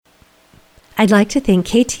I'd like to thank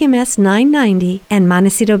KTMS 990 and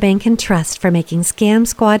Montecito Bank and Trust for making Scam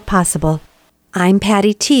Squad possible. I'm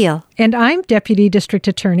Patty Teal. And I'm Deputy District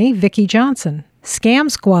Attorney Vicki Johnson.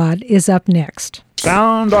 Scam Squad is up next.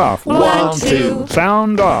 Sound off. 1, 2.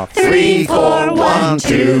 Sound off. 3, 4. 1,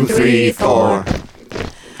 2, 3, 4.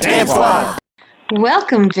 Scam Squad.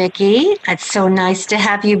 Welcome, Vicki. It's so nice to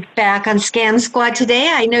have you back on Scam Squad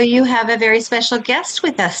today. I know you have a very special guest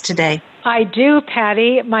with us today. I do,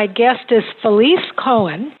 Patty. My guest is Felice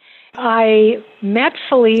Cohen. I met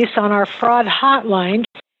Felice on our fraud hotline.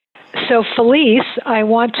 So, Felice, I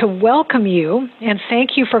want to welcome you and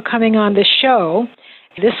thank you for coming on the show.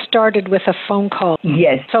 This started with a phone call.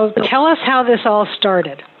 Yes. So tell us how this all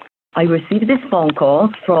started. I received this phone call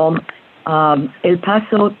from El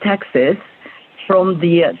Paso, Texas, from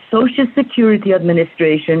the Social Security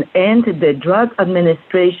Administration and the Drug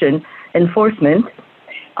Administration Enforcement,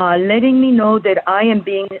 letting me know that I am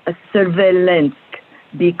being surveillanced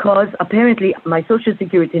because apparently my Social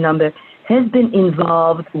Security number has been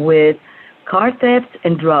involved with car theft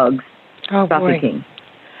and drugs trafficking,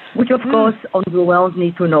 which of course overwhelmed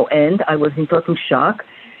me to no end. I was in total shock.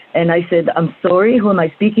 And I said, I'm sorry, who am I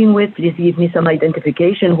speaking with? Please give me some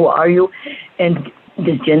identification. Who are you? And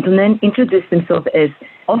this gentleman introduced himself as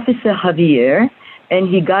Officer Javier, and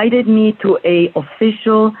he guided me to a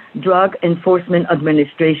official Drug Enforcement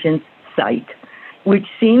Administration site, which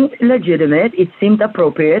seemed legitimate, it seemed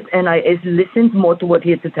appropriate, and I listened more to what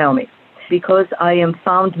he had to tell me. Because I am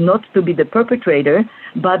found not to be the perpetrator,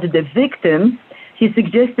 but the victim, he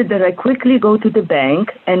suggested that I quickly go to the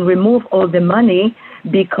bank and remove all the money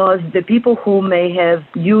because the people who may have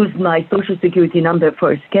used my Social Security number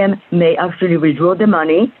for a scam may actually withdraw the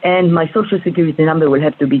money and my Social Security number will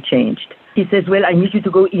have to be changed. He says, well, I need you to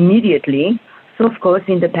go immediately. So, of course,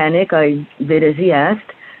 in the panic, I did as he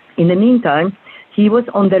asked. In the meantime, he was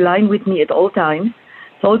on the line with me at all times,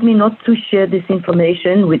 told me not to share this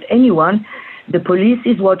information with anyone. The police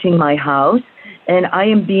is watching my house, and I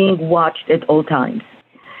am being watched at all times.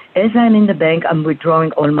 As I'm in the bank, I'm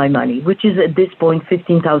withdrawing all my money, which is at this point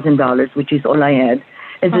 $15,000, which is all I had,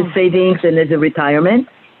 as a savings and as a retirement.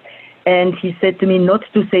 And he said to me not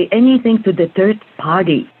to say anything to the third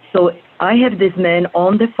party. So I have this man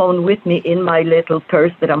on the phone with me in my little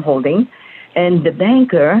purse that I'm holding, and the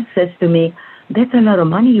banker says to me, that's a lot of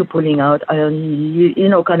money you're pulling out.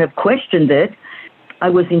 Kind of questioned it. I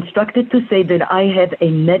was instructed to say that I have a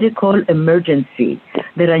medical emergency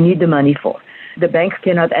that I need the money for. The bank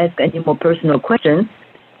cannot ask any more personal questions.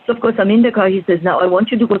 So, of course, I'm in the car. He says, now I want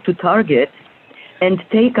you to go to Target and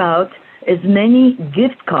take out as many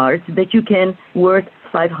gift cards that you can worth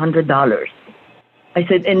 $500. I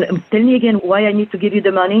said, and tell me again why I need to give you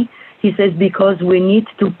the money. He says, because we need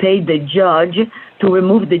to pay the judge to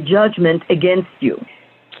remove the judgment against you.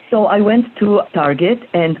 So I went to Target,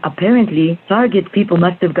 and apparently Target people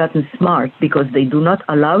must have gotten smart because they do not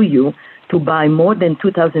allow you to buy more than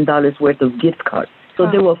 $2,000 worth of gift cards. So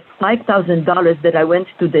there were $5,000 that I went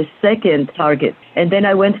to the second Target. And then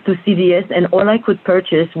I went to CVS, and all I could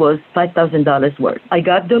purchase was $5,000 worth. I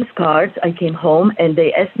got those cards. I came home, and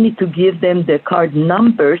they asked me to give them the card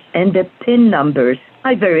numbers and the PIN numbers.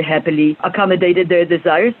 I very happily accommodated their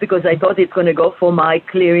desires because I thought it's going to go for my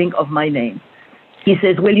clearing of my name. He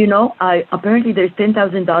says, well, apparently there's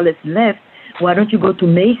 $10,000 left. Why don't you go to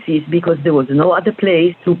Macy's, because there was no other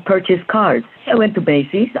place to purchase cards. I went to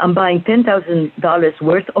Macy's. I'm buying $10,000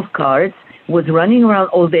 worth of cards, was running around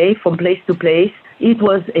all day from place to place. It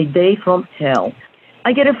was a day from hell.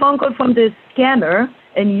 I get a phone call from the scammer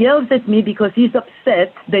and yells at me because he's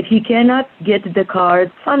upset that he cannot get the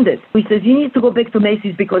card funded. He says, you need to go back to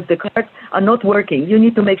Macy's because the cards are not working. You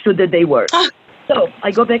need to make sure that they work. So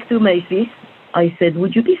I go back to Macy's. I said,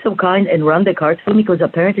 would you be so kind and run the cards for me because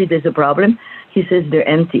apparently there's a problem? He says, they're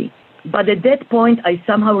empty. But at that point, I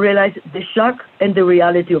somehow realized the shock and the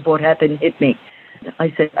reality of what happened hit me.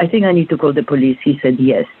 I said, I think I need to call the police. He said,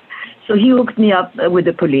 yes. So he hooked me up with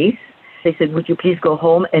the police. They said, would you please go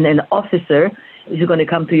home, and an officer is going to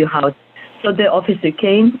come to your house. So the officer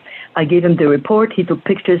came. I gave him the report. He took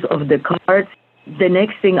pictures of the cards. The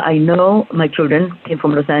next thing I know, my children came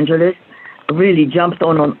from Los Angeles, really jumped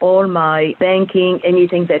on all my banking,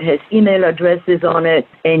 anything that has email addresses on it,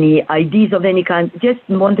 any IDs of any kind. Just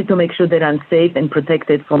wanted to make sure that I'm safe and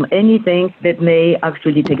protected from anything that may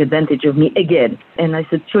actually take advantage of me again. And I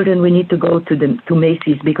said, children, we need to go to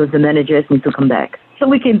Macy's because the manager asked me to come back. So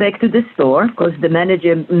we came back to the store because the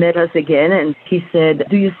manager met us again, and he said,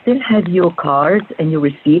 do you still have your cards and your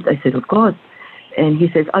receipt? I said, of course. And he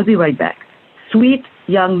says, I'll be right back. Sweet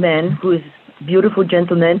young man who is beautiful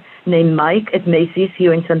gentleman named Mike at Macy's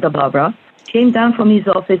here in Santa Barbara. came down from his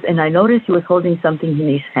office, and I noticed he was holding something in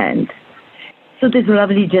his hand. So this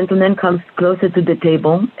lovely gentleman comes closer to the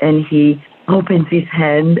table, and he opens his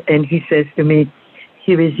hand, and he says to me,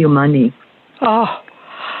 "Here is your money."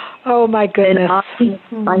 Oh my goodness.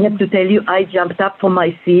 And I have to tell you, I jumped up from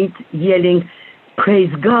my seat yelling,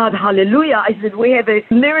 "Praise God, hallelujah." I said, "We have a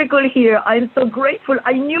miracle here. I'm so grateful.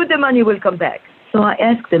 I knew the money will come back." So I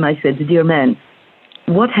asked him, I said, "Dear man,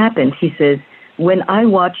 what happened?" He says, "When I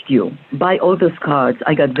watched you buy all those cards,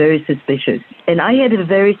 I got very suspicious. And I had a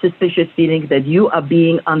very suspicious feeling that you are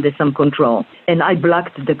being under some control. And I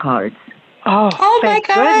blocked the cards." Oh my thank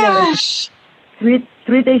goodness. gosh.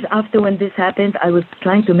 Three days after when this happened, I was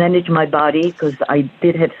trying to manage my body because I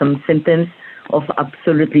did have some symptoms of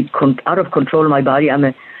absolutely out of control of my body. I'm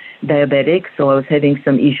a diabetic, so I was having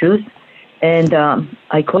some issues. And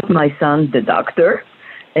I called my son, the doctor,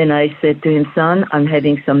 and I said to him, "Son, I'm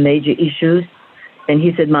having some major issues." And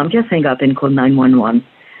he said, "Mom, just hang up and call 911.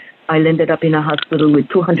 I landed up in a hospital with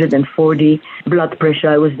 240 blood pressure.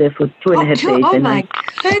 I was there for 2.5 days. Oh my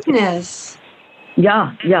goodness.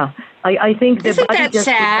 Yeah. I think the Isn't body that just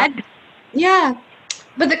sad? Yeah.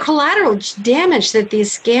 But the collateral damage that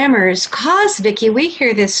these scammers cause, Vicki, we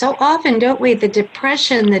hear this so often, don't we? The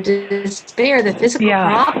depression, the despair, the physical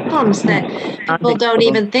problems that people don't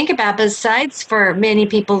even think about, besides for many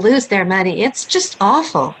people lose their money. It's just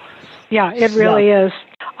awful. Yeah, it really is.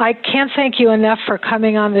 I can't thank you enough for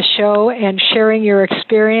coming on the show and sharing your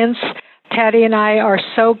experience. Patty and I are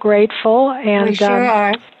so grateful, and We sure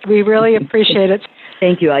are. we really appreciate it.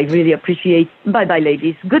 Thank you. I really appreciate. Bye-bye,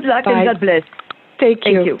 ladies. Good luck and God bless. Thank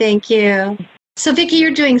you. Thank you. So, Vicki,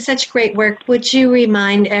 you're doing such great work. Would you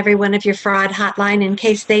remind everyone of your fraud hotline in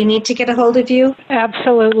case they need to get a hold of you?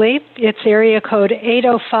 Absolutely. It's area code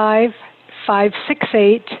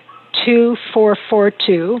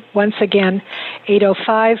 805-568-2442. Once again,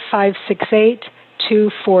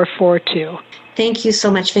 805-568-2442. Thank you so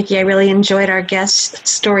much, Vicki. I really enjoyed our guest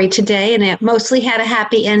story today, and it mostly had a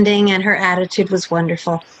happy ending, and her attitude was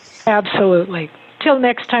wonderful. Absolutely. Till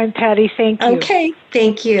next time, Patty, thank you. Okay,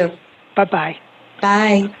 thank you. Bye-bye.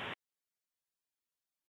 Bye.